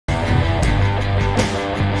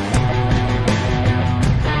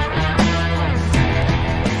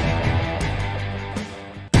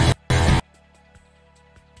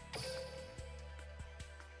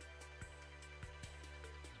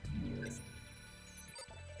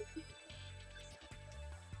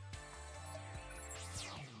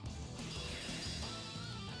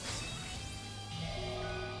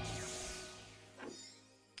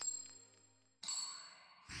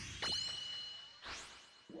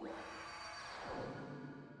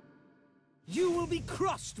You will be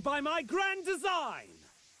crushed by my grand design!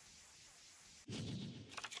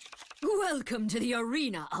 Welcome to the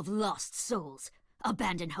arena of lost souls.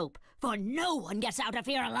 Abandon hope, for no one gets out of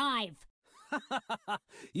here alive!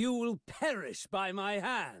 You will perish by my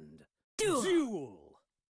hand. Duel! Duel!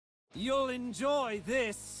 You'll enjoy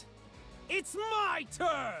this. It's my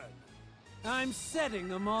turn! I'm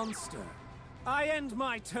setting a monster. I end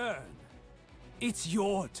my turn. It's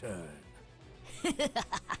your turn.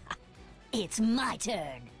 It's my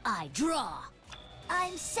turn. I draw.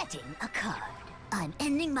 I'm setting a card. I'm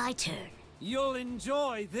ending my turn. You'll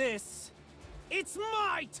enjoy this. It's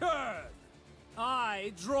my turn.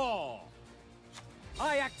 I draw.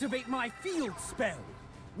 I activate my field spell.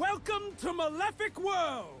 Welcome to Malefic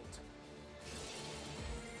World.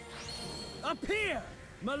 Appear,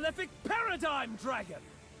 Malefic Paradigm Dragon.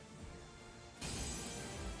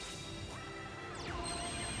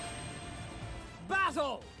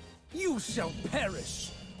 Battle! You shall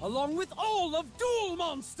perish, along with all of Duel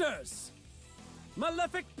monsters!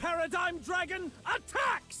 Malefic Paradigm Dragon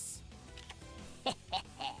attacks!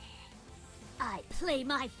 I play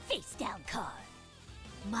my face down card.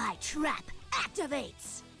 My trap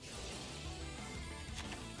activates.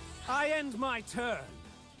 I end my turn.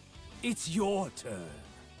 It's your turn.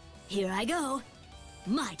 Here I go.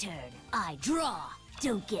 My turn. I draw.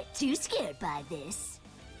 Don't get too scared by this.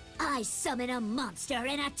 I summon a monster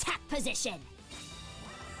in attack position.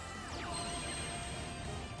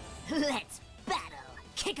 Let's battle.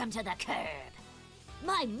 Kick him to the curb.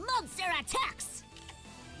 My monster attacks.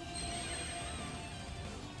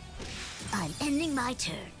 I'm ending my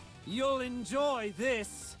turn. You'll enjoy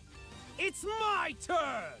this. It's my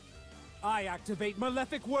turn. I activate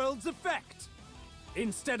Malefic World's effect.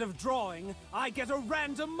 Instead of drawing, I get a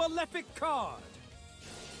random Malefic card.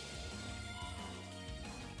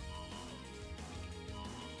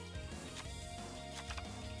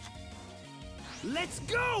 Let's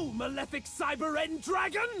go, Malefic Cyber End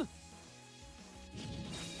Dragon!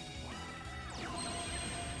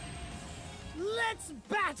 Let's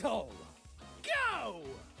battle! Go!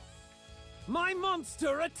 My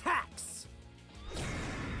monster attacks!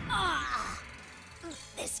 Ah!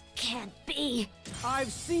 This can't be.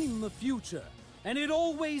 I've seen the future, and it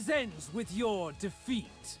always ends with your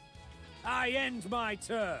defeat. I end my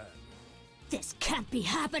turn. This can't be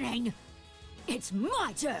happening. It's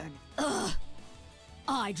my turn. Ugh.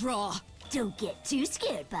 I draw. Don't get too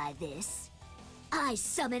scared by this. I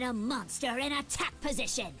summon a monster in attack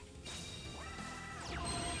position.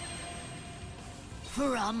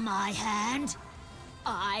 From my hand,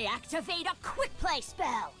 I activate a quick play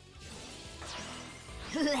spell.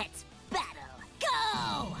 Let's battle.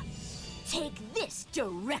 Go! Take this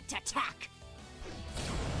direct attack.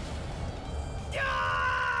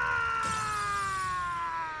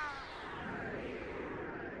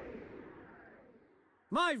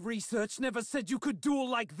 My research never said you could duel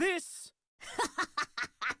like this!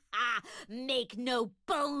 Make no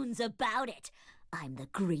bones about it. I'm the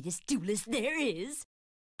greatest duelist there is.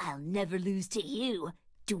 I'll never lose to you,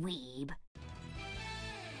 dweeb.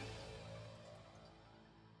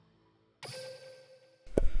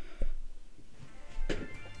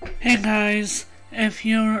 Hey guys, if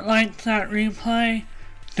you liked that replay,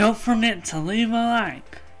 don't forget to leave a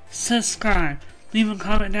like, subscribe, leave a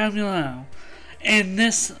comment down below. And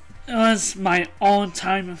this was my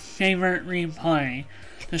all-time favorite replay.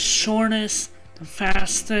 The shortest, the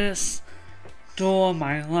fastest duel of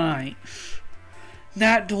my life.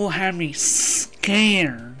 That duel had me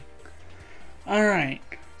scared. Alright,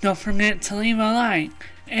 don't forget to leave a like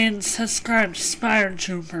and subscribe to Spider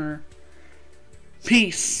Trooper.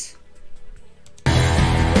 Peace.